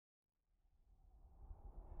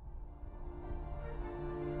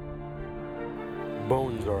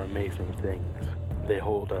Bones are amazing things. They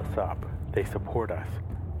hold us up, they support us,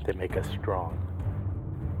 they make us strong.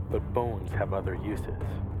 But bones have other uses.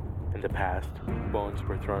 In the past, bones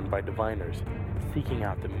were thrown by diviners, seeking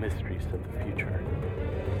out the mysteries of the future.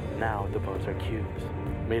 Now the bones are cubes,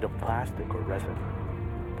 made of plastic or resin,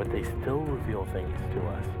 but they still reveal things to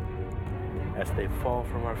us. As they fall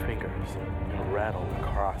from our fingers and rattle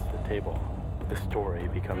across the table, the story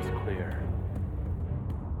becomes clear.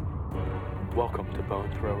 Welcome to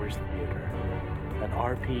Bone Throwers Theater, an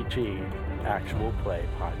RPG actual play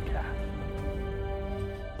podcast.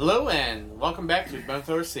 Hello and welcome back to Bone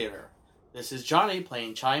Throwers Theater. This is Johnny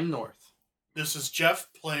playing Chime North. This is Jeff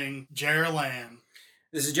playing Jer Lan.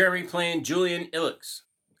 This is Jeremy playing Julian Illix.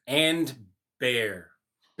 And Bear.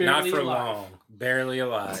 Barely Not for alive. long. Barely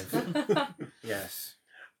alive. Yes.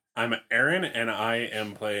 I'm Aaron, and I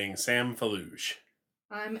am playing Sam Faluge.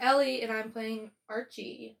 I'm Ellie, and I'm playing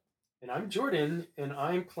Archie. And I'm Jordan, and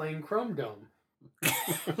I'm playing Chrome Dome.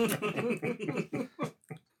 The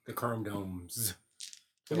Chrome Domes.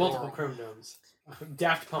 The multiple Chrome Domes.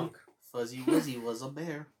 Daft Punk. Fuzzy Wuzzy was a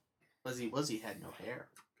bear. Fuzzy Wuzzy had no hair.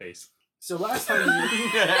 Face. So last time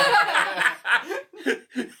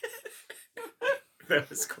That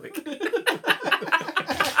was quick.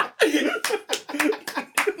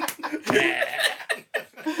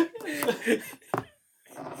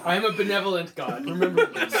 I am a benevolent god. Remember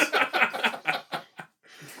this.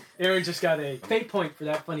 Aaron just got a fake point for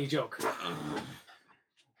that funny joke.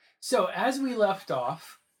 So as we left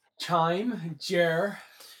off, Chime, Jer,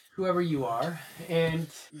 whoever you are, and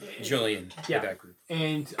Julian. Yeah. That group.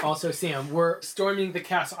 and also Sam, were storming the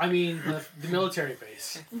castle. I mean, the military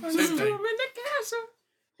base. Same thing.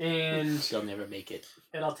 And They'll never make it.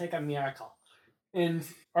 it'll take a miracle. And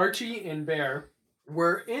Archie and Bear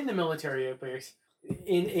were in the military base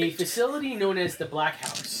in a facility known as the Black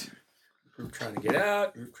House. Group trying to get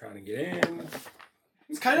out. Group trying to get in.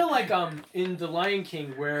 It's kind of like in The Lion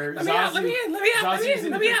King where Let me out. Let me in. Let me out. Let me in.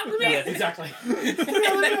 Let me out. Let me in. Exactly. Let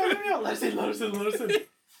me out. Let us in.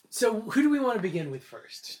 So who do we want to begin with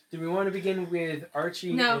first? Do we want to begin with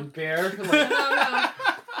Archie No. and Bear? No.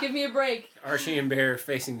 Give me a break. Archie and Bear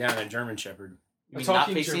facing down a German Shepherd. You mean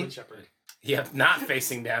talking not facing? German Shepherd. Yep, not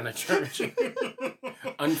facing down a German Shepherd.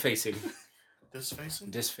 Unfacing. This facing?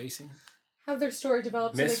 Disfacing. Have their story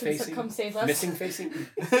develop so they Misfacing. can come save us. Missing facing.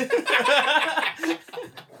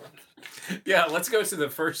 Yeah, let's go to the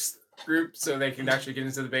first group so they can actually get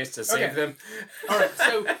into the base to save Okay. them. All right.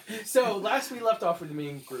 So last we left off with the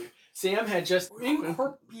main group. Sam had just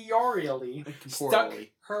incorporeally stuck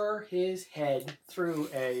his head through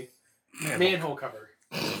a manhole cover.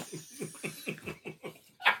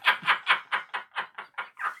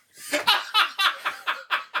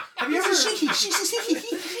 Have you ever?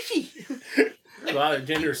 A lot of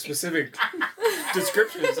gender-specific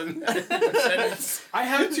descriptions in that sentence. I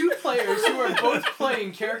have two players who are both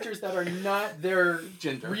playing characters that are not their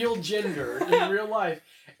Gender. real gender in real life,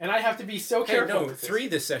 and I have to be so Hey, careful. no, with this. 3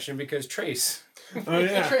 this session because Trace. Oh,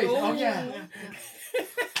 yeah. Trace. Oh. Oh yeah.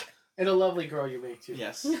 And a lovely girl you make too.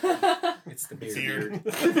 Yes. It's the Beard.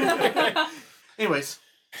 Anyways,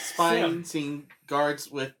 spine seeing guards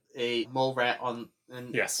with a mole rat on an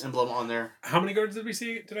Yes. emblem on there. How many guards did I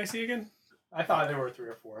see again? I thought there were 3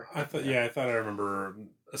 or 4. I thought I remember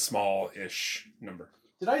a small-ish number.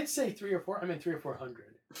 Did I say 3 or 4? I meant 3 or 400.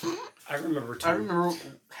 I remember 2. I remember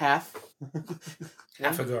half.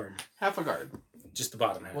 Half a guard. Half a guard. Just the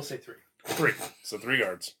bottom half. We'll say 3. 3. So 3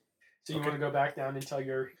 guards. So you Okay. want to go back down and tell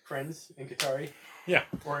your friends in Katari? Yeah.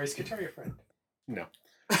 Or is Katari a friend? No.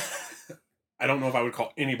 I don't know if I would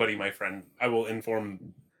call anybody my friend. I will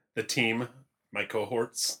inform the team, my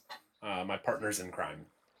cohorts, my partners in crime.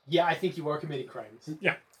 Yeah, I think you are committing crimes.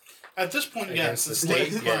 At this point, yes. Against It's the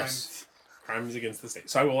state, like yes. Crimes against the state.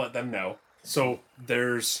 So I will let them know. So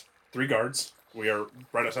there's 3 guards. We are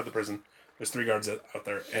right outside the prison. There's 3 guards out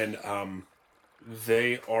there, and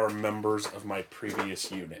they are members of my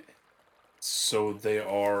previous unit. So they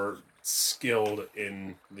are skilled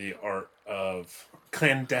in the art of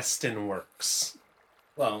clandestine works.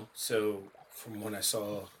 Well, so from what I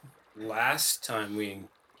saw last time we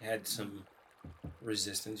had some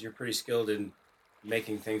resistance, you're pretty skilled in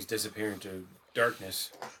making things disappear into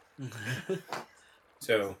darkness.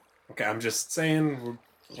 So, Okay, I'm just saying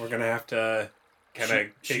we're gonna have to kind of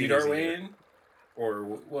cheat our way in? Or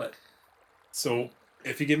what? So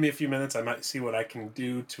if you give me a few minutes, I might see what I can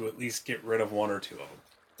do to at least get rid of 1 or 2 of them,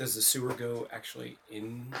 Does the sewer go actually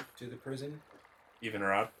into the prison? even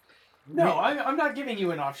or odd. No, I'm not giving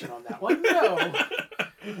you an option on that one. No.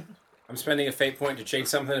 I'm spending a fate point to change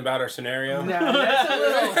something about our scenario. No,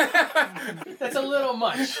 that's a little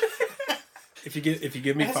much. If you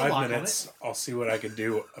give me It has a 5 lock on minutes, I'll see what I can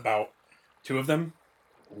do about 2 of them.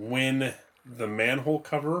 When the manhole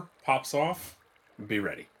cover pops off, be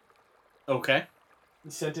ready. Okay.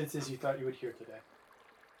 The sentences you thought you would hear today.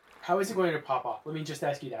 How is it going to pop off? Let me just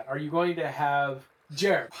ask you that. Are you going to have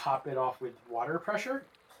Jared pop it off with water pressure?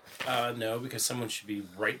 No, because someone should be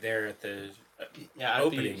right there at the Yeah, I'd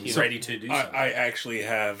opening, be ready to do something. I actually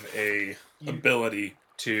have a ability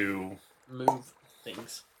to... move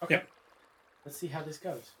things. Okay. Yep. Let's see how this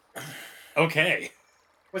goes. Okay.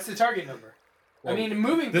 What's the target number? Well, I mean,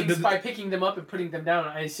 moving the- things the- by picking them up and putting them down,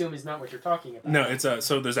 I assume is not what you're talking about. No, it's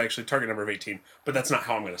so there's actually target number of 18, but that's not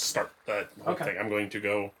how I'm going to start the whole Okay. thing. I'm going to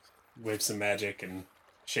go wave some magic, and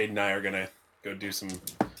Shade and I are going to go do some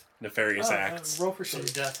nefarious acts. Roll for Some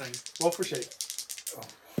shade. deathing. Roll for shade.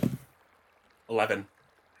 11.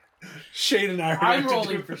 Shade and I are I'm going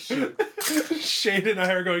rolling to for shade. Shade and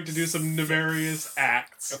I are going to do some nefarious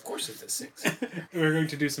acts. Of course it's a 6. We're going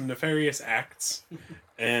to do some nefarious acts,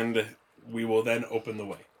 and we will then open the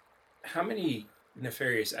way. How many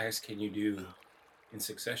nefarious acts can you do in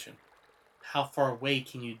succession? How far away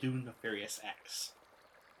can you do nefarious acts?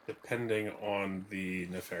 Depending on the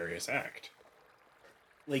nefarious act.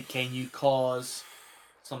 Like, can you cause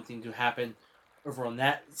something to happen over on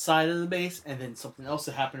that side of the base, and then something else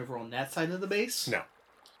to happen over on that side of the base? No.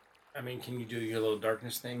 I mean, can you do your little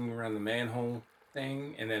darkness thing around the manhole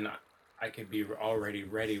thing, and then I could be already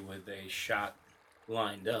ready with a shot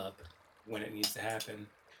lined up when it needs to happen?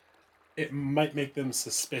 It might make them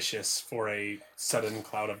suspicious for a sudden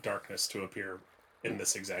cloud of darkness to appear in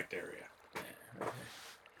this exact area. Yeah, okay.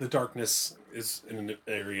 The darkness is in an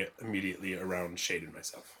area immediately around Shade and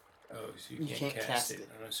myself. Oh, so You you can't can't cast cast it it.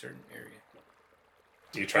 on a certain area.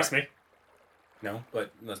 Do you trust me? No,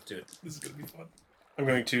 but let's do it. This is going to be fun. I'm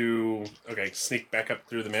going to, sneak back up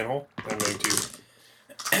through the manhole. I'm going to...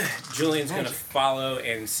 Julian's going to follow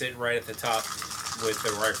and sit right at the top with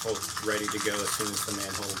the rifle ready to go as soon as the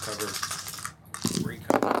manhole cover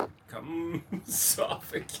comes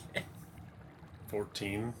off again.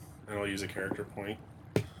 14, and I'll use a character point.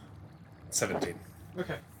 17.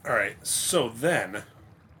 Okay. Alright, so then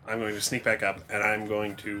I'm going to sneak back up, and I'm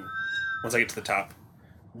going to, once I get to the top,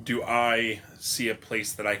 do I see a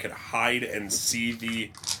place that I could hide and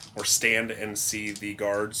see or stand and see the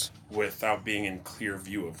guards without being in clear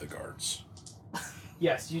view of the guards?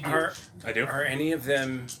 Yes, you do. I do? Are any of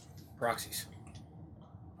them proxies?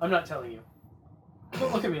 I'm not telling you.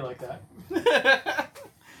 Don't look at me like that.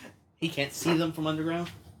 He can't see them from underground?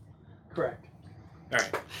 Correct. All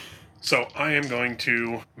right. So I am going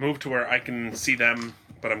to move to where I can see them,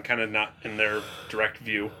 but I'm kind of not in their direct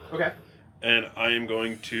view. Okay. And I am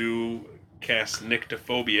going to cast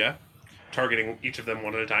Nyctophobia, targeting each of them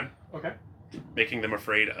one at a time, Okay. making them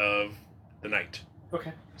afraid of the night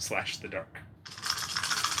Okay. / the dark.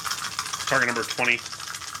 Target number 20.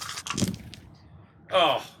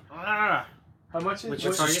 Oh, Ah! How much is Which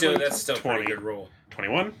what- target? that's still a pretty 20. good roll.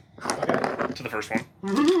 21 Okay. to the first one.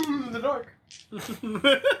 The dark.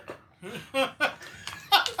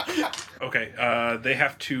 Okay, they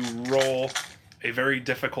have to roll a very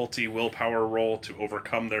difficulty willpower roll to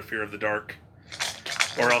overcome their fear of the dark,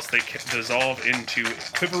 or else they can dissolve into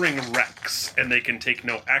quivering wrecks, and they can take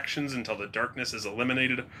no actions until the darkness is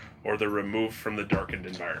eliminated or they're removed from the darkened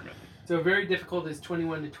environment. So very difficult is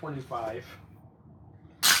 21 to 25.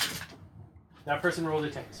 That person rolled a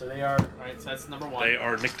 10, so they are. Alright, so that's number 1. They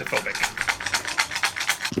are nyctophobic,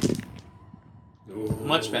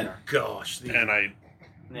 Much better. Gosh. and I,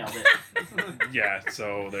 Nailed it. yeah,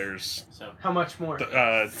 so there's So, How much more?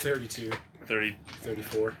 32, 30,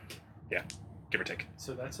 34. give or take.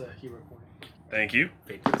 So that's a hero point. Thank you.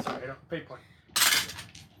 Sorry, I don't. Fate point.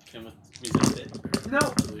 can we resist it? No,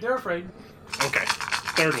 they're afraid. Okay,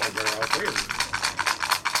 third one. They're all three of them.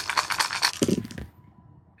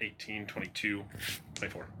 18, 22,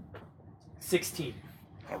 24. 16.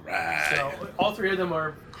 All right. So all three of them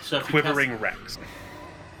are. So if you Quivering wrecks.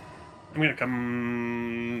 I'm gonna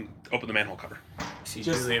come open the manhole cover. See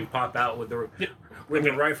Just- Julian pop out with the Yep. with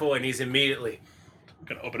the rifle, and he's immediately. I'm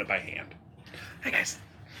gonna open it by hand. Hey guys.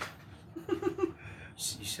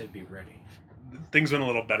 You said be ready. Things went a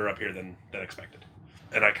little better up here than expected.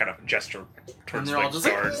 And I kind of gesture towards they're all the just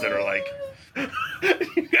like, guards that are like,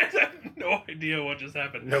 you guys have no idea what just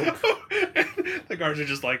happened. Nope. The guards are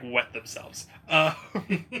just like wet themselves.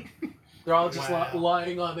 They're all just Wow.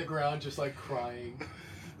 lying on the ground, just like crying.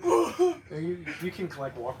 And you can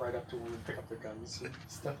like walk right up to them and pick up their guns and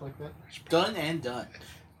stuff like that. Done and done.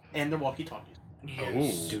 And the walkie-talkies.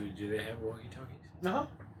 Yes. Do they have walkie-talkies? No.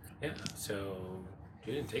 Yeah. So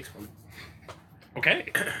Julian takes one. Okay.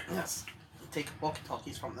 Yes. Take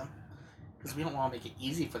walkie-talkies from them. Because we don't want to make it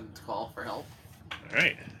easy for them to call for help. All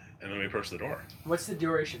right, and then we approach the door. What's the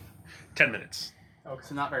duration? 10 minutes. Okay.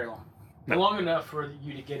 So not very long. No. Long enough for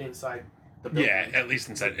you to get inside. The building. Yeah, at least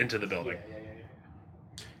inside into the Yeah, building.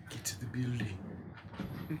 yeah. Get to the building.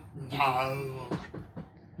 Oh.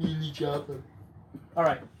 All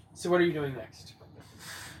right. So what are you doing next?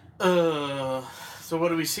 So what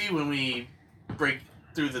do we see when we break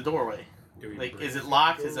through the doorway? Like, is it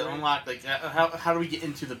locked? Is it unlocked? Like, how do we get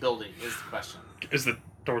into the building? Is the question. Is the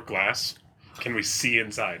door glass? Can we see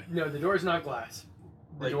inside? No, the door is not glass.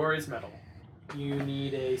 The Like- door is metal. You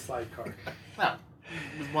need a slide card. No,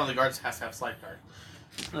 one of the guards has to have a slide card.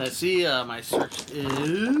 Let's see. My search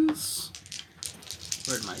is.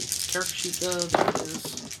 Where'd my character sheet go? There it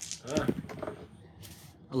is.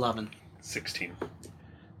 11. 16.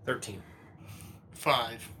 13.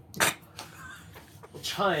 5.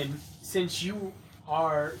 Chime, since you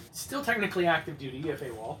are still technically active duty if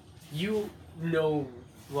AWOL, you know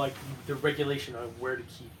like the regulation of where to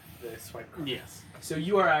keep the swipe card. Yes. So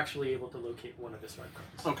you are actually able to locate one of the swipe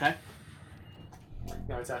cards. Okay.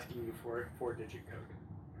 Now it's asking you for a 4-digit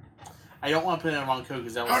code. I don't want to put in the wrong code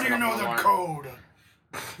because that will How set do you up know an the alarm. code?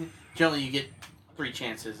 Generally, you get 3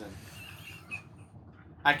 chances, and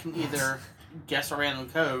I can either guess a random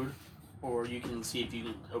code, or you can see if you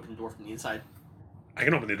can open the door from the inside. I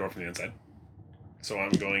can open the door from the inside. So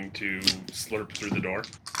I'm going to slurp through the door.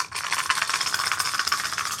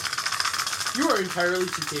 You are entirely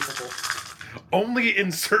too capable. Only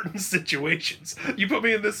in certain situations. You put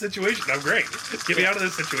me in this situation, I'm great. Get me out of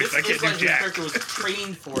this situation. I can't This is like do the jack. character was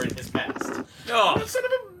trained for in his past. Oh, Son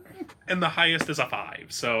of a... And the highest is a 5.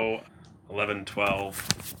 So 11,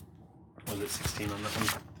 12. Was it 16 on that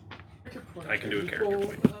one? I can do a character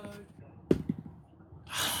point.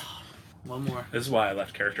 One more. This is why I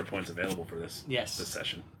left character points available for this Yes.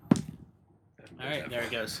 session. All right, there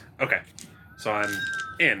it goes. Okay. So I'm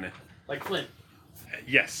in. Like Flint.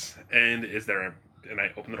 Yes. And is there a... And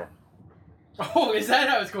I open the door. Oh, is that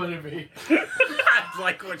how it's going to be? I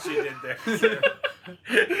like what you did there.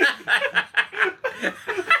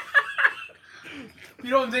 You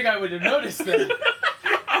don't think I would have noticed that?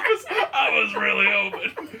 I was really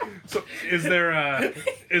open. So is there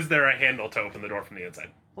a handle to open the door from the inside?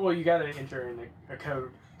 Well, you gotta enter in a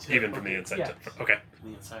code. To Even from the inside. Yeah. Okay.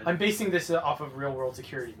 From the inside. I'm basing this off of real world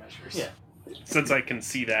security measures. Yeah. Since I can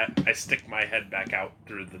see that, I stick my head back out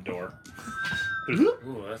through the door.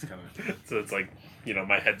 Ooh, that's kind of... So it's like,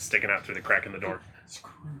 my head's sticking out through the crack in the door.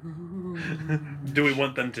 Do we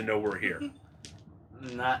want them to know we're here?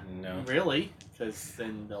 Not No. really, because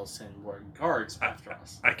then they'll send more guards after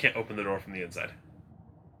us. I can't open the door from the inside.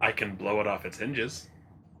 I can blow it off its hinges.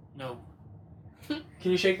 No. Can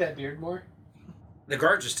you shake that beard more? The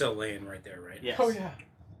guards are still laying right there, right? Yes. Oh yeah.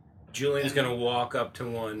 Julian's going to walk up to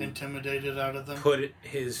one, Intimidated out of them. put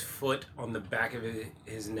his foot on the back of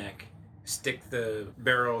his neck, stick the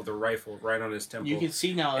barrel of the rifle right on his temple. You can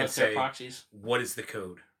see now and that they're say- proxies. What is the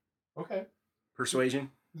code? Okay.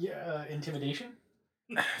 Persuasion? Yeah. Intimidation.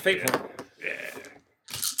 Fate point. Yeah.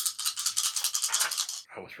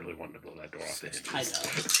 I was really wanting to blow that door off the I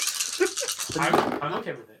hinges. know. I'm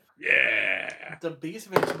okay with it. Yeah. The biggest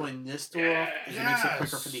advantage of blowing this door off is it makes it quicker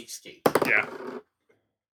Yes. for the escape. Yeah.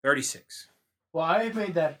 36. Well, I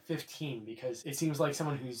made that 15 because it seems like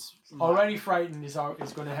someone who's already frightened is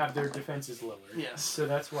going to have their defenses lowered. Yes. So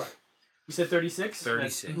that's what. You said 36?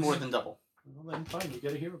 36. That's more than double. Well, then fine. You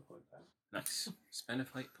get a hero point back. Nice. Spend a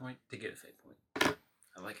fate point to get a fate point.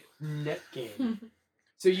 I like it. Net gain.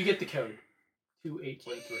 So you get the code.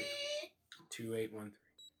 2813. 2813.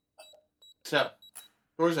 So,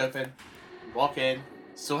 door's open. You walk in.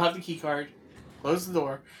 Still have the key card. Close the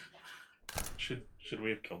door. Should we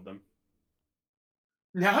have killed them?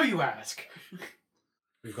 Now you ask.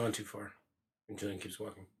 We've gone too far. And Julian keeps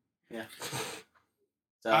walking. Yeah.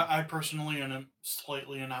 So, I personally am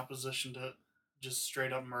slightly in opposition to just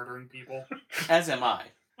straight up murdering people. as am I.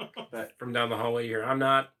 From down the hallway, you hear, I'm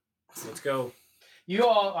not. Let's go. You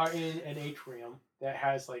all are in an atrium that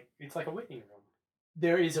has it's like a waiting room.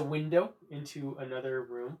 There is a window into another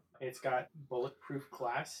room. It's got bulletproof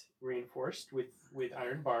glass reinforced with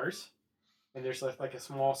iron bars. And there's like a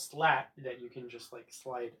small slat that you can just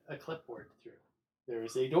slide a clipboard through. There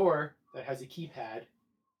is a door that has a keypad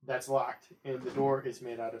that's locked, and the door is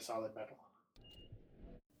made out of solid metal.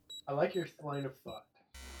 I like your line of thought,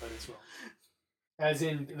 but it's wrong. As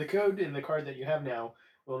in, the code in the card that you have now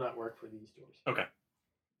will not work for these doors.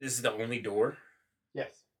 This is the only door?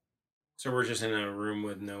 Yes, So we're just in a room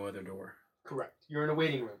with no other door. correct. You're in a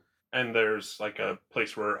waiting room. And there's like a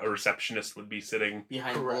place where a receptionist would be sitting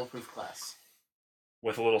Behind Correct. bulletproof glass.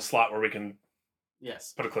 with a little slot where we can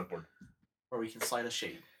Yes. put a clipboard. or we can slide a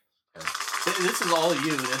shade. This is all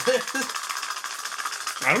you.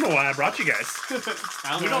 I don't know why I brought you guys.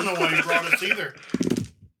 We don't know why you brought us either.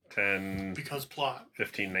 10, Because plot.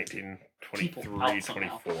 15, 19, People 23, out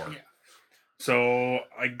somehow. 24. Yeah. So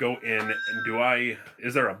I go in and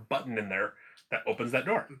is there a button in there that opens that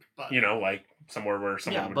door? But You know, like somewhere where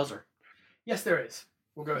someone Yeah, would... buzzer. Yes, there is.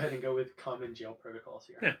 We'll go ahead and go with common jail protocols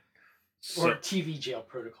here. Yeah. Or So, TV jail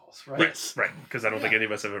protocols, right? right, because I don't think any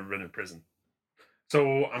of us have ever been in prison.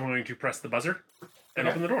 So I'm going to press the buzzer and Okay.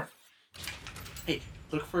 open the door. Hey,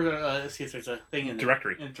 look for see if there's a thing in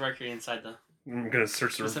Directory. In directory inside the. I'm going to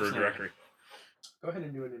search the room for a Reception directory. Go ahead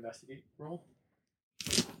and do an investigate roll.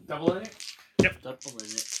 Double in it. Double in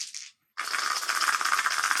it.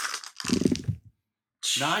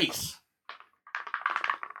 Nice.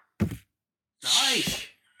 Nice.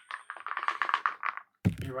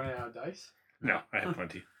 You're running out of dice. No, I have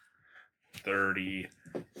plenty.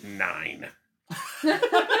 39.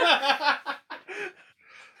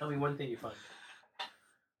 Tell me one thing you find.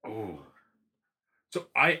 Oh. So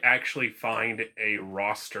I actually find a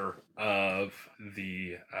roster of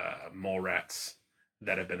the mole rats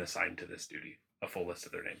that have been assigned to this duty. A full list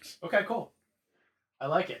of their names. Okay, cool. I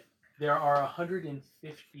like it. There are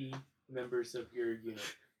 150 members of your unit.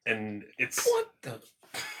 And it's... What the?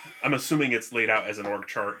 I'm assuming it's laid out as an org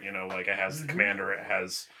chart, you know, like it has the Mhm. commander, it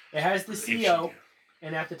has... It has the CO,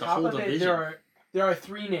 and at the The top whole of it, division. there are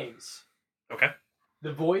 3 names: Okay.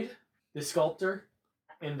 the Void, the Sculptor,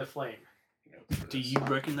 and the Flame. Do you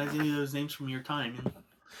recognize any of those names from your time?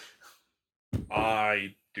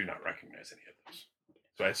 I do not recognize any of those.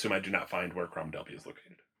 So I assume I do not find where Cromdelby is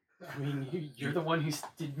located. I mean, you're the one who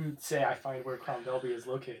didn't say I find where Cromdelby is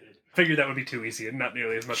located. Figured that would be too easy and not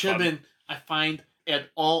nearly as much Should have fun. been. I find an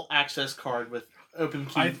all access card with open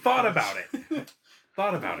key. I thought about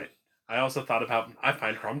it. I also thought about, I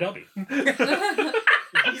find Cromdelby.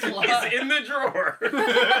 He's lost. It's in the drawer.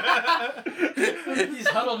 He's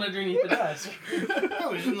huddled underneath the desk.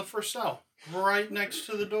 Oh, he's in the first cell, right next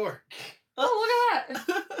to the door. Oh, look at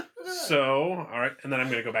that. So, all right, and then I'm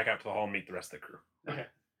going to go back out to the hall and meet the rest of the crew.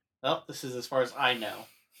 Well, this is as far as I know.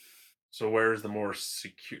 So where is the more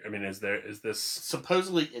secure? I mean, is this?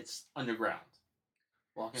 Supposedly, it's underground.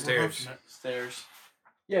 Walking Stairs. Stairs.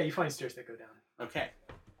 Yeah, you find stairs that go down. Okay.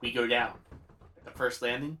 We go down. At the first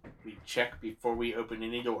landing, we check before we open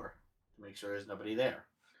any door to make sure there's nobody there.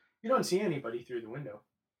 You don't see anybody through the window.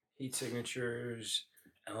 Heat signatures,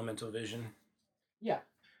 elemental vision. Yeah,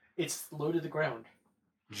 it's low to the ground.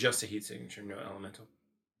 Just a heat signature, no elemental.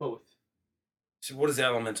 Both. So what does the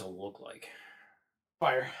elemental look like?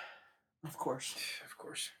 Fire. Of course. Of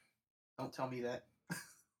course. Don't tell me that.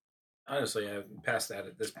 Honestly, I'm past that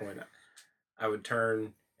at this point. I would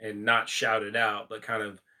turn and not shout it out, but kind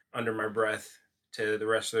of under my breath to the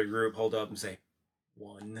rest of the group, hold up and say,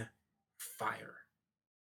 1 fire.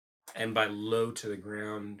 And by low to the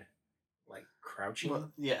ground, like crouching,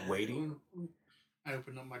 Well, yeah. waiting. I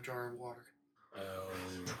opened up my jar of water. Oh,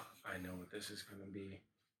 I know what this is going to be.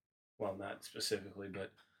 Well, not specifically,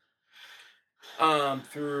 but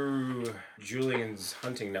through Julian's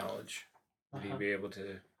hunting knowledge, would he be able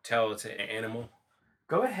to tell it's an animal?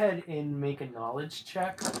 Go ahead and make a knowledge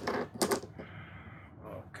check.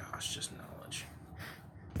 Oh gosh, just knowledge.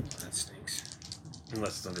 That stinks.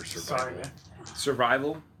 Unless it's under survival. Sorry, man.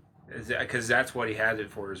 Survival? Because that's what he had it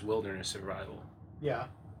for, is wilderness survival. Yeah.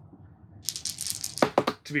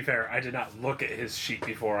 To be fair, I did not look at his sheet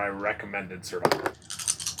before I recommended survival.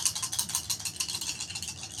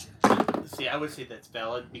 See, I would say that's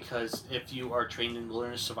valid because if you are trained in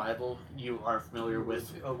wilderness survival, you are familiar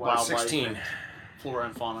with wildlife, 16. flora,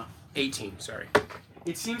 and fauna. 18, sorry.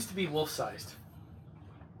 It seems to be wolf-sized.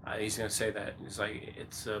 He's going to say that. It's like,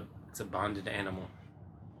 it's a bonded animal.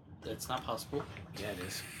 That's not possible. Yeah, it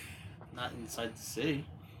is. Not inside the city.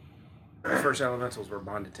 The first elementals were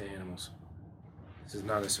bonded to animals. This is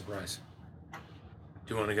not a surprise. Do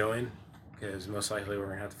you want to go in? Because most likely we're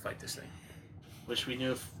going to have to fight this thing. Wish we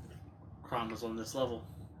knew if Crom was on this level.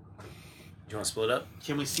 Do you want to split up?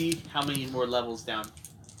 Can we see how many more levels down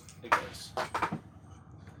it goes?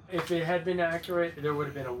 If it had been accurate, there would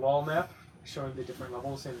have been a wall map showing the different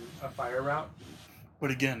levels and a fire route.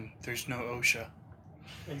 But again, there's no OSHA.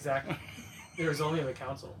 Exactly. There was only the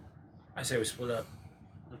council. I say we split up.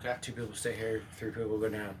 Okay. 2 people stay here, 3 people go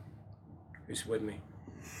down. Who's with me?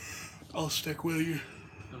 I'll stick with you.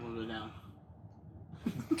 Then we'll go down.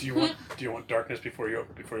 Do you want darkness before you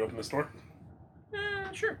open this door?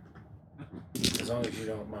 Sure. As long as you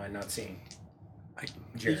don't mind not seeing. He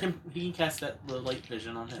Jared. can cast the light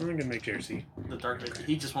vision on I'm him. gonna make JRC. The dark vision.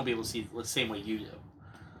 He just won't be able to see the same way you do.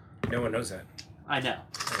 No one knows that. I know.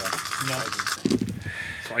 Okay. No.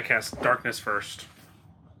 So I cast Darkness first.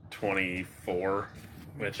 24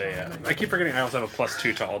 with a. I keep forgetting I also have a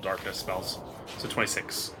 +2 to all darkness spells. So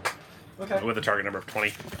 26 Okay. with a target number of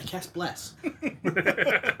 20. I cast Bless.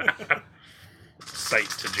 Sight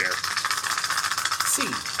to Jer. See.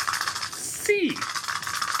 See.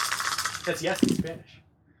 That's yes in Spanish.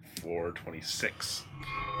 For 26.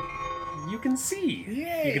 You can see.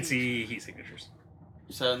 Yay! You can see heat signatures.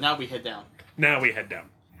 So now we head down. Now we head down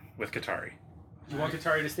with Katari. Do you want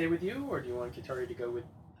Katari to stay with you, or do you want Katari to go with?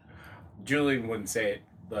 Julian wouldn't say it,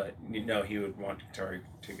 but no, he would want Katari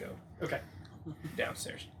to go Okay.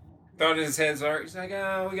 downstairs. Thought in his head, he's like,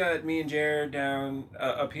 oh, we got me and Jared down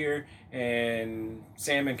up here, and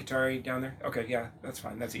Sam and Katari down there. Okay, yeah, that's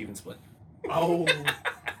fine. That's an even split. Oh.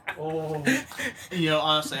 Oh. You know,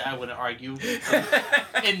 honestly, I wouldn't argue.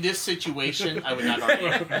 In this situation, I would not argue.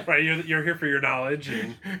 Right, you're here for your knowledge.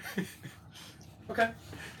 And... Okay.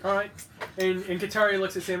 All right. And Katari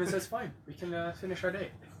looks at Sam and says, "Fine, we can finish our day."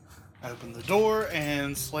 I open the door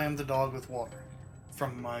and slam the dog with water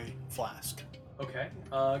from my flask. Okay.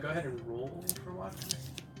 Go ahead and roll for water.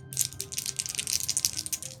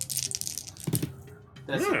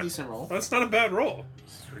 That's Yeah. a decent roll. That's not a bad roll.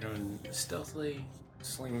 So we're doing stealthily,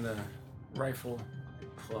 sling the rifle,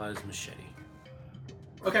 plus machete.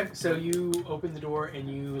 Okay. So you open the door and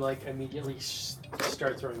you like immediately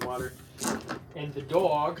start throwing water, and the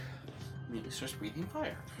dog. Immediately starts breathing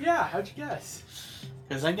fire. Yeah. How'd you guess?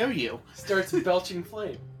 Because I know you. Starts belching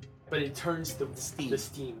flame, but it turns the Steam.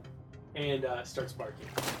 steam and starts barking.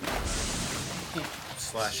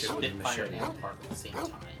 Slash it with a Spit fire machete. and bark at the same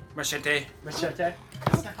time. Machete. Machete.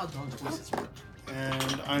 That's not how dogs' voices work.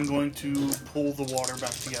 And I'm going to pull the water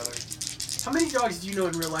back together. How many dogs do you know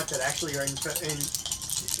in real life that actually are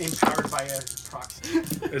empowered by a proxy?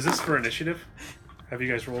 Is this for initiative? Have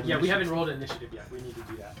you guys rolled? Yeah, we initiative? haven't rolled initiative yet. We need to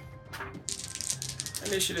do that.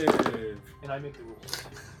 Initiative. And I make the rules.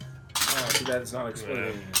 Oh, too bad it's not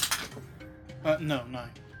exploding. No, 9.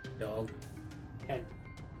 Dog. 10.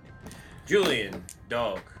 Julian.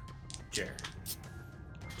 Dog. Jared.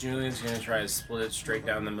 Julian's gonna try to split it straight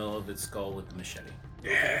down the middle of its skull with the machete.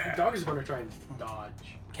 The dog is going to try and dodge.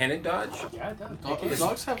 Can it dodge? Yeah, it does.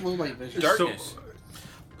 Dogs have low light vision. Darkness.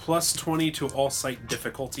 Plus 20 to all sight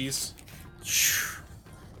difficulties.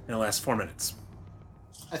 And it lasts 4 minutes.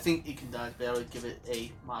 I think it can dodge, but I would give it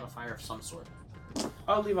a modifier of some sort.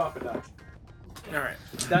 I'll leave off a die. Alright.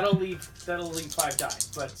 That'll leave 5 dice,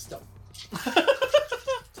 but still. 5?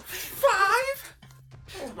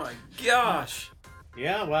 Oh my gosh.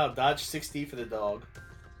 Yeah, wow. Dodge 60 for the dog.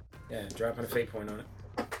 Yeah, dropping a fate point on it.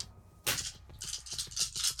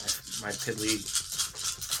 My piddly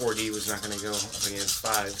 4D was not going to go up against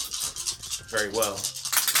 5 very well.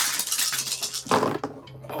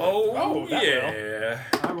 Oh that yeah.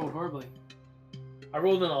 I rolled horribly. I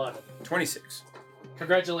rolled an 11. 26.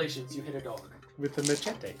 Congratulations, you hit a dog. With the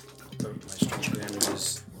machete. But my strength damage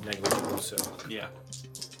is negligible, so Yeah.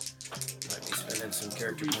 might be spending some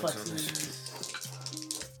character points on this. Reflexes.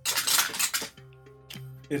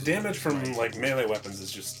 The damage from like melee weapons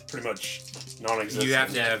is just pretty much non-existent. You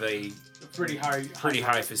have to have a Pretty high.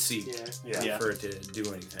 high physique Yeah. Yeah. for it to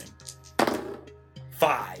do anything.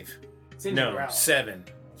 5. It's in the No, growl. 7.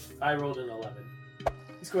 I rolled an 11.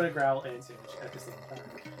 He's going to growl and sandwich at the same time.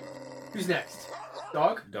 Who's next?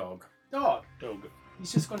 Dog? Dog. Dog. Dog.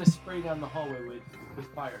 He's just going to spray down the hallway with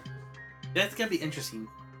fire. That's gonna be interesting.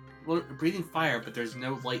 We're breathing fire, but there's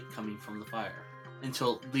no light coming from the fire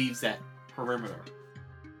until it leaves that perimeter.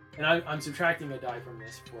 And I'm subtracting a die from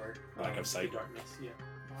this for Lack of sight. the darkness. Yeah.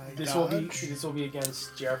 I This will be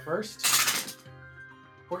against Jer first.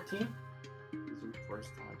 14. First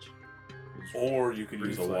dodge. Or you could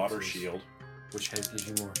use a water Reflexes. shield, Which head gives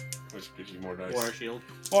you more? which gives you more dice. Water shield.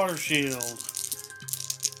 Water shield.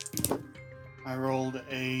 I rolled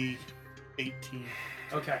a 18.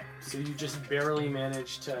 Okay, so you just barely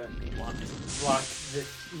managed to block the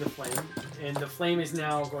flame, and the flame is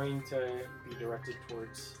now going to be directed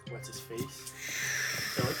towards what's his face,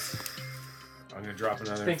 Felix. I'm going to drop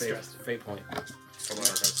another Thanks, fate, Justin. fate point. Hold on,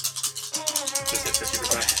 guys. Just hit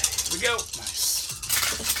 50%. Here we go.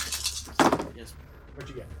 Nice. Yes. What'd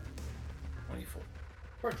you get? 24.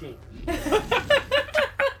 14.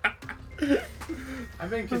 I've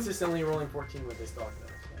been consistently rolling 14 with this dog, though.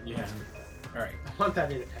 Yeah. Alright. I want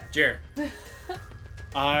that in attack. Jared.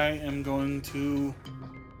 I am going to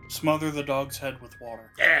smother the dog's head with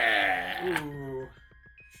water. Yeah. Ooh.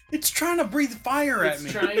 It's trying to breathe fire at It's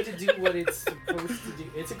me. trying to do what it's supposed to do.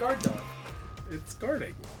 It's a guard dog. It's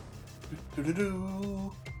guarding.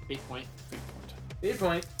 Do-do-do. 8 point. 8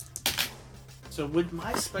 point. So would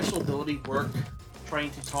my special ability work trying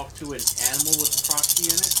to talk to an animal with a proxy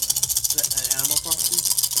in it. An animal proxy.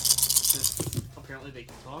 Since apparently they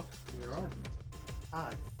can talk. You're on.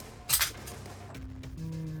 Hi.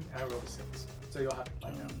 I rolled a 6, so you'll have to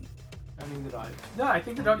find out. I mean the dog. No, I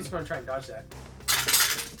think the dog is going to try and dodge that.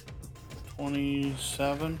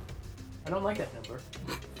 27. I don't like that number.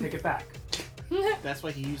 Take it back. That's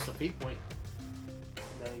why he used the fate point.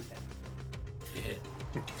 No, you can't. You hit.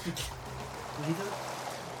 He doesn't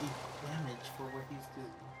take damage for what he's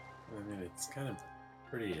doing. I mean, it's kind of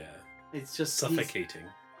pretty It's just suffocating.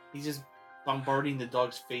 He's just bombarding the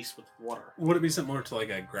dog's face with water. Would it be similar to like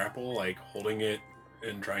a grapple, like holding it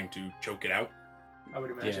and trying to choke it out? I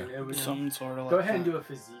would imagine it would. Some sort of like Go ahead and that. do a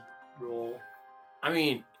physique roll. I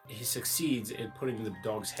mean, he succeeds in putting the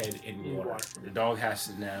dog's head in water. The dog has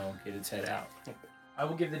to now get its head out. I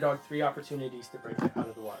will give the dog 3 opportunities to break it out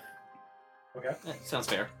of the water. Okay? Sounds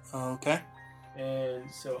fair. Okay. And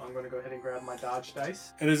so I'm going to go ahead and grab my dodge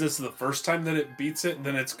dice. And is this the first time that it beats it,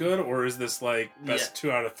 then it's good, or is this like best 2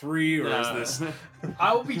 out of 3, or is this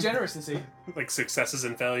I will be generous and say, like successes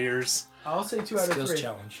and failures? I'll say 2 out of 3. Skills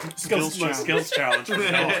challenge. Skills challenge. Skills challenge. for the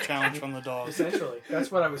Skills dog. challenge from the dog. Essentially.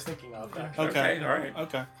 That's what I was thinking of. Actually. Okay. All right.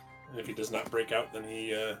 Okay. And if he does not break out, then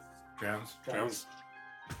he Drowns. drowns.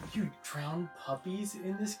 You drown puppies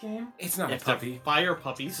in this game? It's not If a they're puppy. fire It's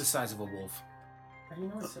puppies. the size of a wolf. How do you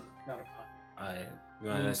know it's not a puppy?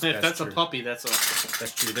 If that's a true. puppy, that's a.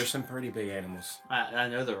 That's true. There's some pretty big animals. I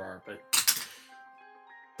know there are, but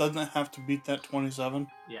Doesn't it have to beat that 27?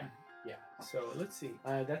 Yeah. So let's see.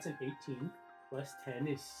 That's an 18. Plus 10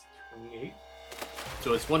 is 28.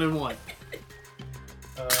 so it's 1 and 1.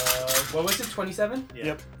 What was it? 27? Yeah.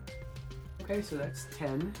 Yep. Okay, so that's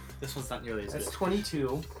 10. This one's not nearly as That's good.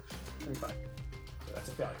 22. 25. So that's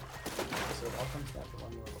a failure. So it all comes down to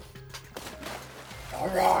one more.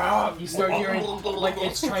 You start hearing like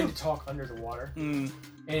it's trying to talk under the water, Mm.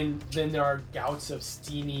 and then there are gouts of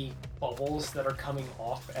steamy bubbles that are coming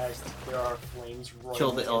off as there are flames rolling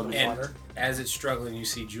Kill the in element. the water. As it's struggling, you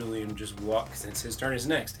see Julian just walk, since his turn is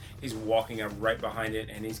next. He's walking up right behind it,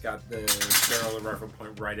 and he's got the barrel and rifle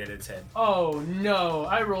point right at its head. Oh no!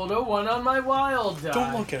 I rolled a 1 on my wild die.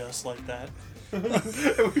 Don't look at us like that.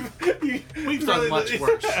 We've done much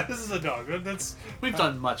worse. Yeah, this is a dog. That's We've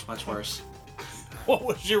done much, much worse. What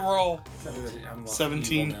was your roll? I'm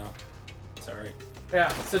 17. evil now. Sorry. Yeah.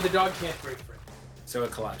 So the dog can't break free. So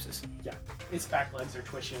it collapses. Its back legs are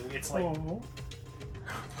twitching. It's like,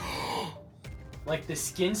 like the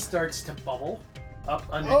skin starts to bubble up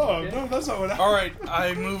underneath oh it. no, that's not what. All right,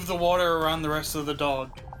 I move the water around the rest of the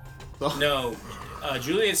dog. No.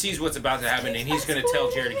 Julian sees what's about to happen, and he's going to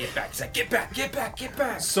tell Jared to get back. He's like, get back, get back, get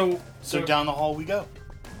back. So So down the hall we go.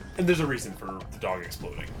 and there's a reason for the dog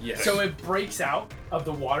exploding. Yes. So it breaks out of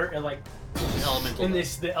the water and like, Elemental. and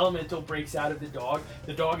the elemental breaks out of the dog.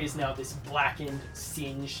 The dog is now this blackened,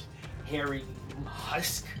 singed, hairy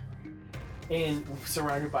husk, and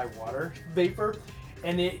surrounded by water vapor,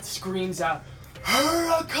 and it screams out,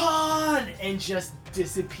 "Huracan!" and just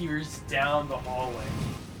disappears down the hallway.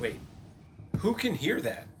 Wait. Who can hear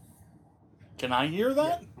that? Can I hear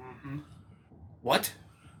that? What?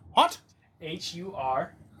 What? Huracan.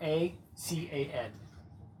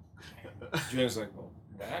 Julian's like, well,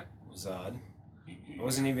 that was odd. I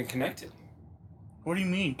wasn't even connected. What do you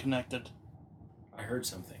mean connected? I heard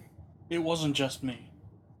something. It wasn't just me.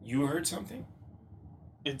 You heard something?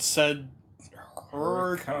 It said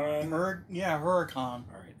Huracan. yeah, Huracan. All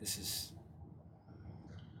right, this is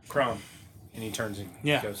Crom, and he turns and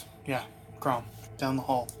Yeah. goes. Yeah, Crom. Down the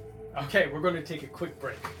hall. Okay, we're going to take a quick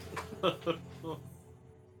break.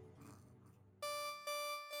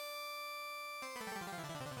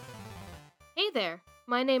 Hey there,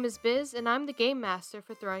 my name is Biz, and I'm the Game Master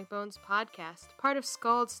for Throwing Bones Podcast, part of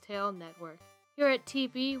Scald's Tale Network. Here at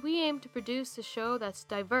TB, we aim to produce a show that's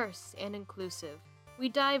diverse and inclusive. We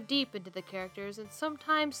dive deep into the characters, and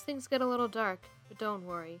sometimes things get a little dark, but don't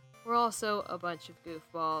worry, we're also a bunch of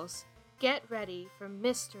goofballs. Get ready for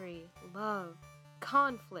mystery, love,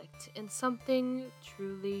 conflict, and something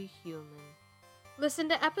truly human. Listen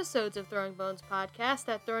to episodes of Throwing Bones Podcast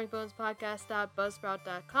at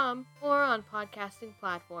throwingbonespodcast.buzzsprout.com or on podcasting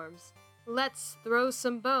platforms. Let's throw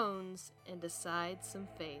some bones and decide some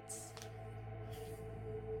fates.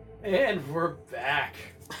 And we're back.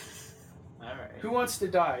 Alright. Who wants to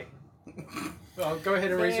die? Well, go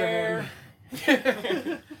ahead and raise your hand.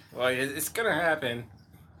 Well, it's gonna happen.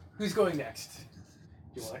 Who's going next?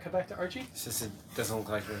 Do you want to come back to Archie? It's just it doesn't look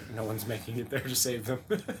like no one's making it there to save them.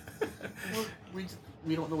 Well,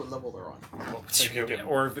 we don't know what level they're on. Okay.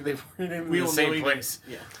 Or if they're in We the don't know same even- place.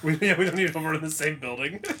 Yeah. We don't need them. We're in the same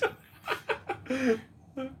building.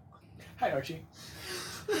 Hi, Archie.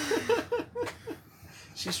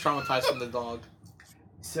 She's traumatized from the dog.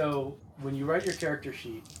 So when you write your character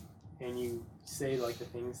sheet and you say like the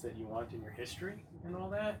things that you want in your history and all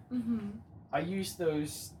that, I use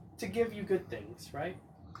those to give you good things, right?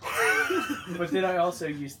 But then I also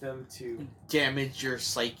use them to Damage your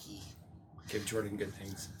psyche. Give Jordan good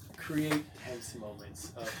things. create tense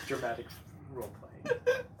moments of dramatic roleplay,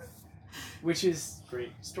 which is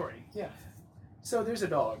great story. Yeah. So there's a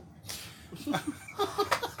dog.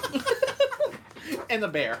 And a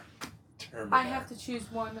bear. I have to choose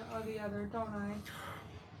one or the other, don't I?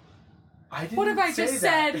 I didn't What have I say just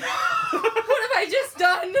that. said? What have I just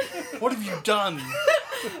done? What have you done?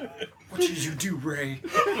 What did you do, Ray?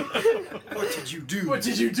 What did you do? What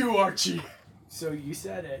did you do, Archie? So you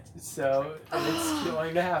said it. So and it's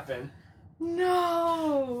going to happen.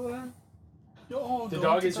 No. The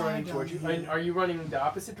dog is running towards you. And are you running the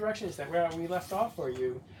opposite direction? Is that where we left off, or are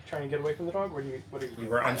you trying to get away from the dog? What are you We doing?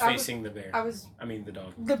 were unfacing the bear. I mean the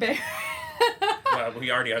dog. the bear. Well,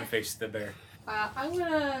 we already unfaced the bear. I'm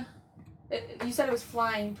gonna. You said it was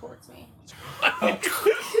flying towards me.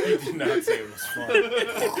 You did not say it was fun.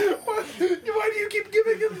 Why do you keep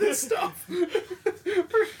giving him this stuff?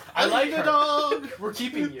 I like the dog. We're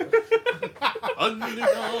keeping you.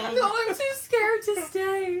 Underdog. No, I'm too scared to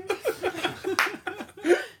stay.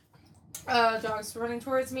 Dog's running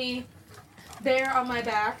towards me. Bear on my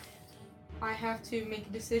back. I have to make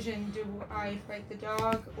a decision. Do I fight the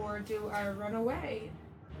dog or do I run away?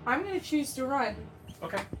 I'm gonna choose to run.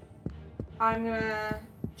 Okay. I'm gonna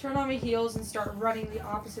turn on my heels and start running the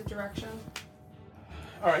opposite direction.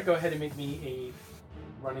 All right. Go ahead and make me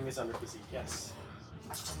a running is under physique. Yes.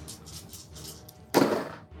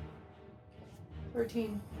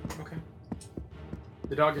 13. Okay.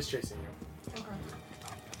 The dog is chasing you. Okay.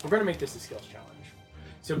 We're going to make this a skills challenge.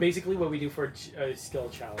 So basically what we do for a skill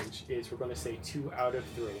challenge is we're going to say 2 out of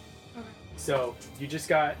 3. Okay. So you just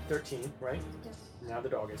got 13, right? Yes. Now the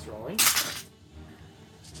dog is rolling.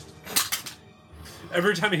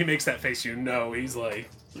 Every time he makes that face, you know he's like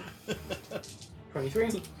 23.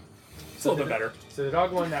 it's a little bit better. So the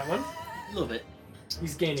dog won that one. A little bit.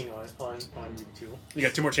 He's gaining on you two. You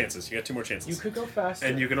got 2 more chances. You could go faster.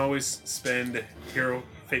 And you can always spend hero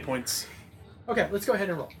fate points. Okay, let's go ahead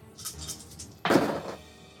and roll.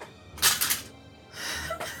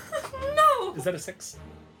 No! Is that a 6?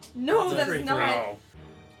 No, That's a that's great not. Oh.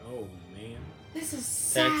 Oh man. This is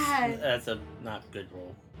sad. That's a not good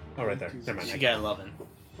roll. Oh, right there. Never mind. She got 11.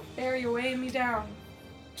 Bear, you're weighing me down.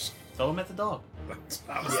 Throw him at the dog.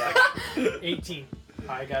 Yeah. 18.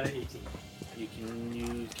 I got an 18. You can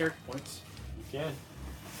use character points. You can.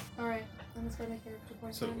 Alright, I'm gonna spend my character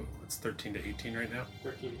points So then. it's 13 to 18 right now.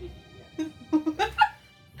 13 to 18.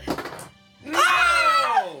 Yeah.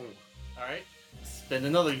 Oh! Alright. Spend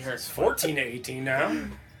another character. It's 14 to 18 now.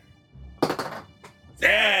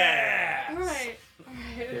 Yeah! Alright.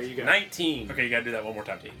 There Alright. you go. 19. Okay, you gotta do that one more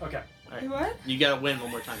time. Okay. What? You gotta win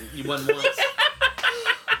one more time. You won once.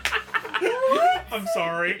 I'm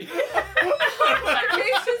sorry. My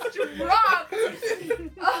face just dropped!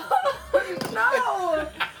 Oh, no!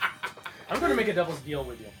 I'm going to make a devil's deal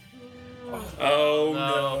with you. Oh No.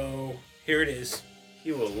 no. Here it is.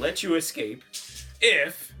 He will let you escape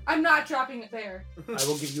if I'm not dropping it there. I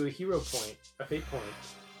will give you a hero point, a fate point,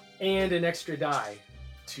 and an extra die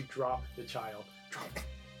to drop the child.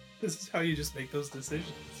 This is how you just make those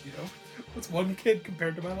decisions, you know? What's one kid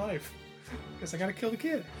compared to my life? Guess I gotta kill the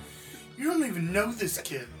kid. You don't even know this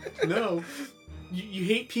kid. No. You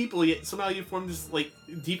hate people, yet somehow you form this, like,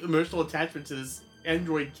 deep emotional attachment to this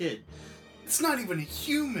android kid. It's not even a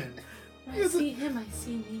human. When I see him, I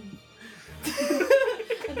see me.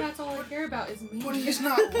 And that's all I care about is me. But he's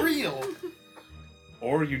not real.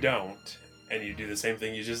 Or you don't, and you do the same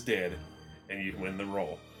thing you just did, and you win the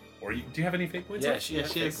roll. Or you, do you have any fate points left? she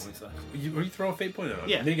is. Or you throw a fate point on him.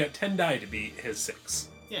 Yeah. And then you got 10 die to beat his 6.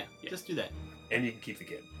 Yeah, just do that. And you can keep the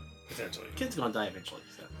kid, potentially. Kid's gonna die eventually,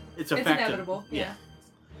 so. It's It's fact. inevitable, Yeah. yeah.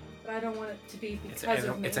 But I don't want it to be it's because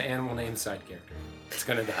of me. an animal named side character. It's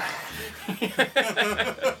gonna die.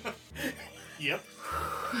 Yep.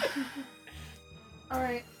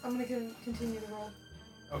 Alright, I'm gonna continue the roll.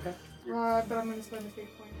 Okay. But I'm gonna spend a fate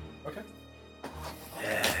point. Okay.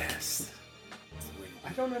 Yes. I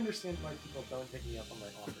don't understand why people don't take me up on my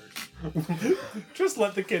offers. Just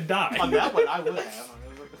let the kid die. On that one, I would have.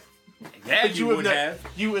 Yeah, But you would would not- have.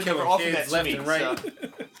 You would Killing never offer kids that left to me, and right. so.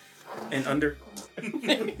 And under.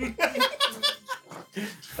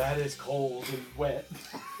 That is cold and wet.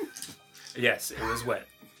 Yes, it was wet.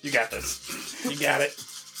 You got this. You got it.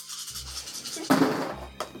 A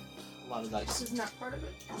lot of This dice. is not part of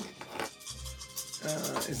it.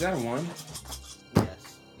 Is that a 1?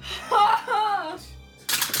 Yes.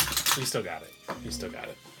 You still got it. You still got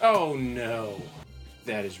it. Oh no.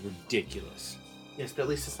 That is ridiculous. Yes, but at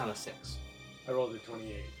least it's not a 6. I rolled a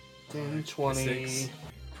 28. 10, 20, 6,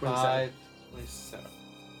 25, 27.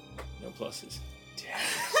 No pluses.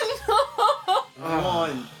 No!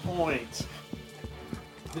 1 point.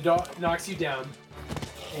 The dog knocks you down,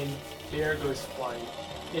 and Bear goes flying.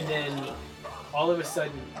 And then, all of a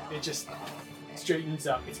sudden, it just straightens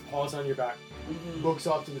up. Its paws on your back, looks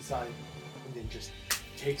off to the side, and then just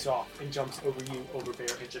takes off and jumps over you, over Bear,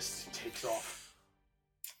 and just takes off.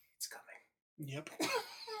 It's coming. Yep.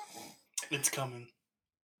 It's coming.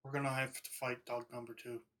 We're gonna have to fight dog number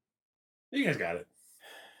 2. You guys got it.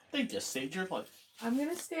 They just saved your life. I'm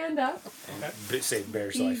gonna stand up, And save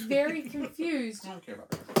Bear's be life. very confused, I don't care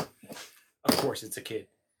about it. Of course, it's a kid.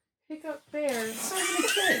 pick up Bear. It's not even a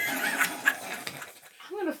kid.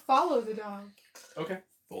 I'm gonna follow the dog. Okay.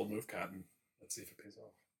 Bold move, Cotton. Let's see if it pays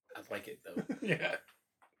off. I like it though. Yeah.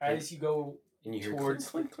 As you go And you hear towards,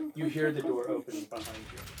 clink, clink, you clink, hear clink, the door clink, opening behind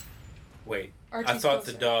you. Wait, I Archie's thought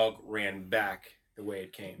the closer. dog ran back the way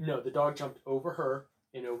it came. No, the dog jumped over her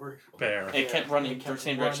and over. Bear. It kept running It the kept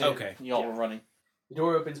same running. direction. Okay. Y'all Yeah. were running. The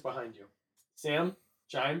door opens behind you. Sam,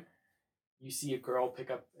 Chime, you see a girl pick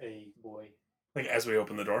up a boy. Like as we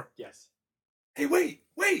open the door. Yes. Hey, wait!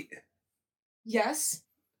 Yes.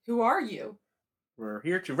 Who are you? We're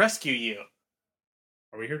here to rescue you.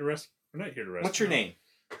 Are we here to rescue? We're not here to rescue. What's your name?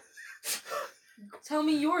 Tell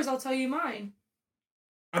me yours. I'll tell you mine.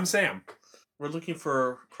 I'm Sam. We're looking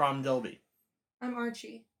for Crom Delby. I'm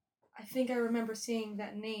Archie. I think I remember seeing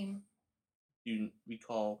that name. You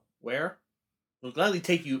recall where? We'll gladly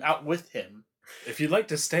take you out with him. If you'd like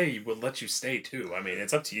to stay, we'll let you stay too. I mean,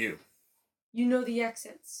 it's up to you. You know the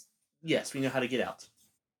exits. Yes, we know how to get out.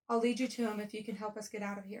 I'll lead you to him if you can help us get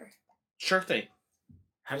out of here. Sure thing.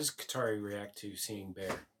 How does Katari react to seeing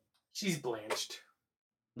Bear? She's blanched.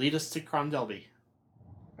 Lead us to Crom Delby.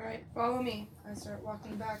 Alright, follow me. I start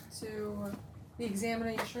walking back to the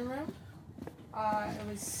examination room. It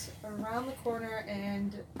was around the corner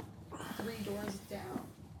and 3 doors down.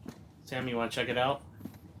 Sam, you want to check it out?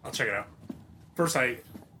 I'll check it out. First,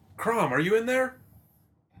 Crom, are you in there?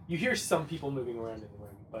 You hear some people moving around in the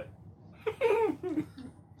room, but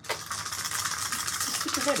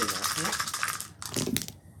Stick your head in there.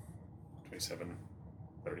 27,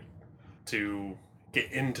 30. To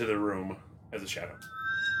get into the room as a shadow.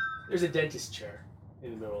 there's a dentist chair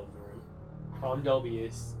in the middle of the room. Crom Delby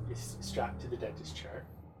is strapped to the dentist chair.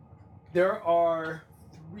 There are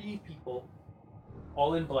 3 people,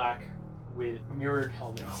 all in black, with mirrored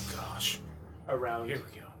helmets Oh gosh. around. Here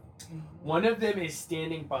we go. One of them is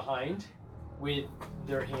standing behind with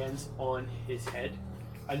their hands on his head.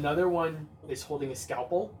 Another one is holding a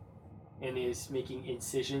scalpel and is making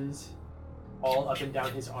incisions all up and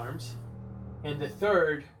down his arms. And the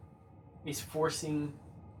third is forcing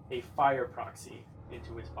a fire proxy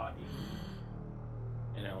into his body.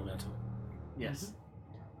 An elemental. Yes.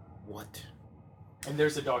 What? And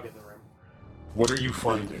there's a dog in the room, What are you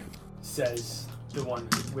finding? says the one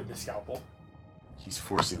with the scalpel. He's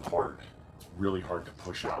forcing hard. It's really hard to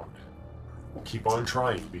push out. We'll keep on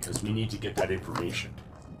trying because we need to get that information.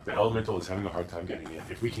 The elemental is having a hard time getting in.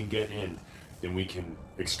 If we can get in, then we can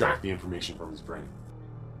extract the information from his brain.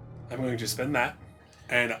 I'm going to spend that,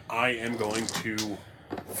 and I am going to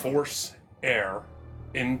force air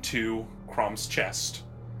into Crom's chest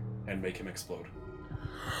and make him explode.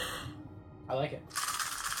 I like it.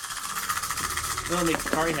 That'll make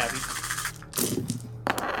Kari happy.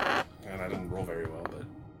 And I didn't roll very well, but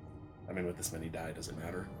I mean, with this many die, does it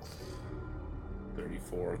matter?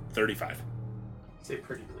 34, 35. Say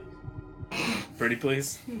pretty, please. Pretty,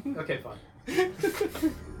 please. Okay, fine.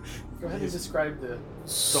 Go ahead and describe the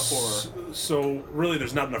horror. So really,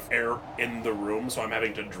 there's not enough air in the room, so I'm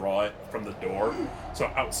having to draw it from the door. So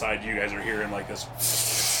outside, you guys are hearing like this.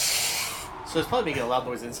 So it's probably making a loud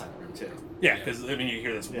noise inside the room, too. Yeah, because I mean, you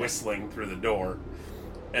hear this whistling through the door,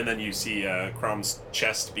 and then you see Crom's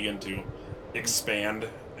chest begin to expand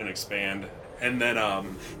and expand, and then I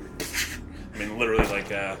mean, literally like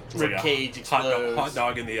it's Rib like a cage hot explodes.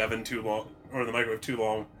 dog in the oven too long, or the microwave too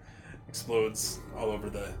long, explodes all over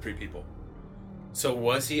the 3 people. So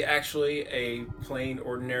was he actually a plain,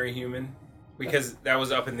 ordinary human? Because that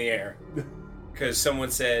was up in the air. Because someone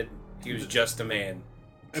said he was just a man.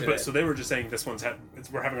 But so they were just saying this one's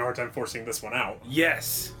we're having a hard time forcing this one out.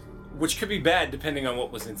 Yes. Which could be bad depending on what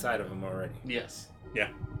was inside of him already. Yes. Yeah,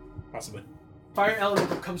 possibly. Fire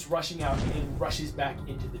elemental comes rushing out and rushes back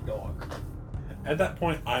into the dog. At that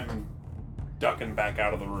point, I'm ducking back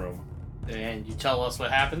out of the room. And you tell us what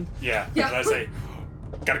happened? Yeah. Yeah. And I say,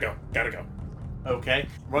 gotta go. Okay.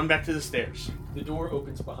 Run back to the stairs. The door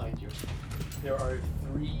opens behind you. There are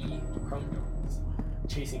 3 chrome dogs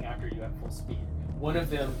chasing after you at full speed. One of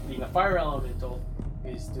them, being a fire elemental,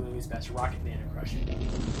 is doing his best Rocket Man impression.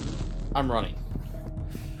 I'm running.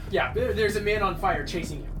 Yeah, there's a man on fire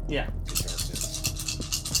chasing you. Yeah.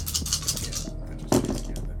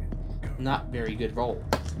 Not very good roll.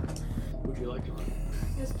 Would you like to run?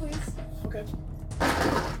 Yes, please. Okay.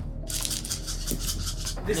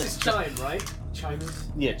 This is Chime, right? Chime is?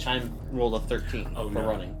 Yeah, Chime rolled a 13 Oh, for no.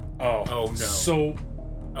 running. Oh. Oh, no. So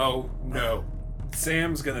Oh no.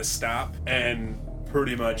 Sam's gonna stop and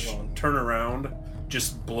pretty much Hang on. turn around,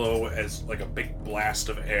 just blow as like a big blast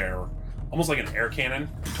of air, almost like an air cannon,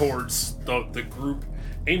 towards the group,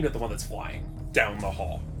 aimed at the one that's flying down the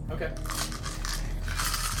hall. Okay.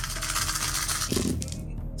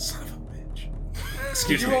 Son of a bitch. Did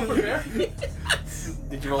Excuse you me. roll for bear?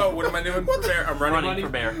 Did you roll? Oh, what am I doing for bear? I'm running. running for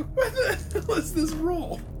bear. What the hell is this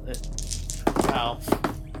roll? Wow.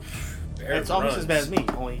 Bear It's almost as bad as runs.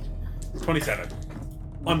 me. Only 27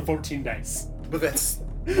 on 14 dice. But that's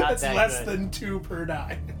not That's that less good. than 2 per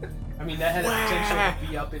die. I mean, that had potential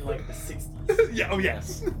to be up in like the 60s. Yeah. Oh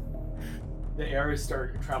yes. The arrows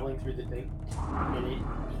start traveling through the thing, and it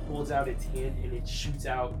holds out its hand and it shoots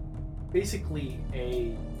out basically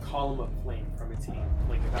a column of flame from its hand,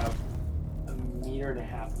 like about 1.5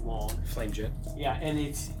 meters long. flame jet. Yeah, and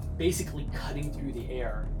it's basically cutting through the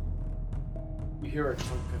air. You hear a chunk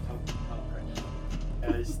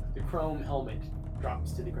as the chrome helmet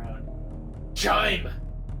drops to the ground. Chime!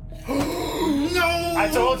 No! I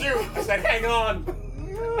told you. I said hang on.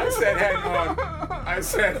 I said hang on. I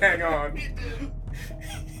said hang on.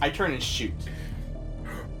 I turn and shoot.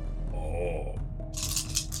 Oh.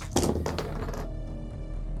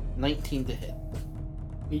 19 to hit.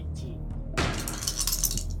 18.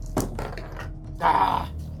 Ah!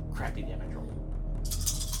 Crappy damage roll.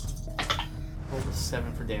 Roll a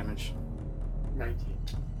 7 for damage. 19.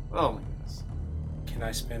 Oh my goodness. Can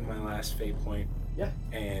I spend my last fate point? Yeah.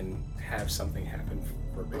 And have something happen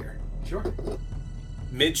for bear? Sure.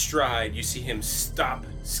 Mid-stride, you see him stop,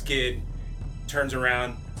 skid, turns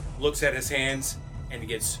around, looks at his hands, and he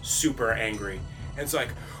gets super angry. And it's like,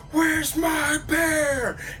 where's my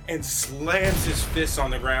bear? And slams his fists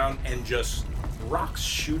on the ground, and just rocks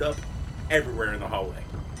shoot up everywhere in the hallway.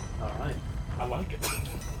 Alright. I like it.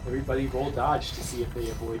 Everybody roll dodge to see if they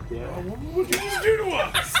avoid damage. What did you just do to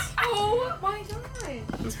us? Oh my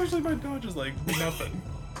god. Especially my dodge is like nothing.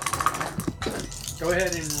 Go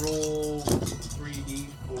ahead and roll 3D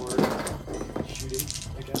for shooting,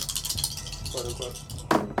 I guess. Quote unquote.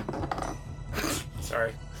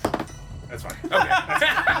 Sorry. That's fine. Okay.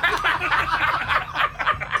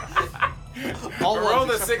 All I ones rolled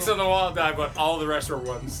a except 6 for- on the wild die, but all the rest were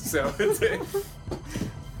 1s, so it's it.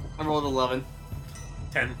 I rolled 11.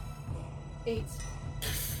 10. 8.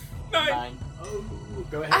 9. Oh,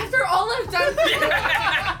 go ahead. After all I've done for you,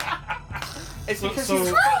 It's because so- you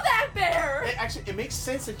screw that bear! Actually, it makes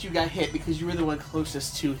sense that you got hit because you were the one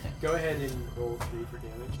closest to him. Go ahead and roll 3 for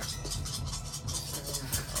damage.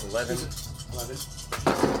 11. 11.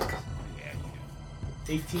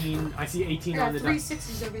 18. I see 18 I on got the 3 die.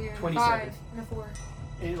 6s over here, 27. 5 and a 4.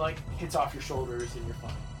 It like hits off your shoulders and you're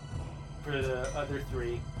fine. For the other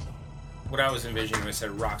 3, What I was envisioning when I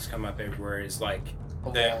said rocks come up everywhere is like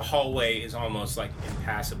A the wall. hallway is almost like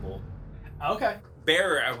impassable. okay.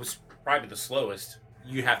 Bear, I was probably the slowest.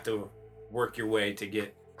 You have to work your way to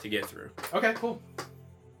get through. Okay, cool.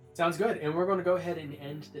 Sounds good. And we're going to go ahead and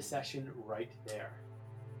end the session right there.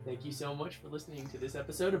 Thank you so much for listening to this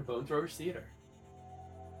episode of Bone Throwers Theater.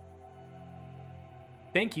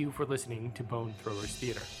 Thank you for listening to Bone Throwers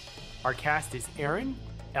Theater. Our cast is Aaron,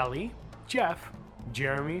 Ellie, Jeff,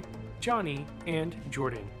 Jeremy, Johnny, and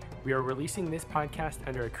Jordan. We are releasing this podcast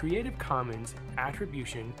under a Creative Commons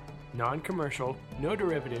Attribution, Non-Commercial, No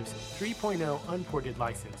Derivatives 3.0 Unported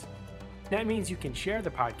license. That means you can share the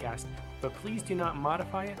podcast, but please do not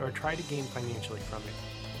modify it or try to gain financially from it.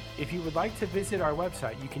 If you would like to visit our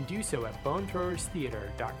website, you can do so at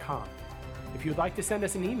bonethrowerstheater.com. If you would like to send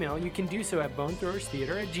us an email, you can do so at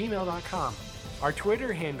bonethrowerstheater@gmail.com. Our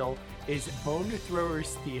Twitter handle is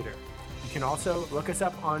bonethrowerstheater. You can also look us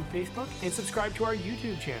up on Facebook and subscribe to our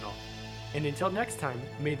YouTube channel. And until next time,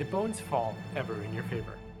 may the bones fall ever in your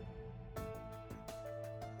favor.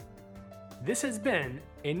 This has been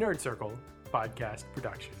a Nerd Circle podcast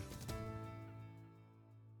production.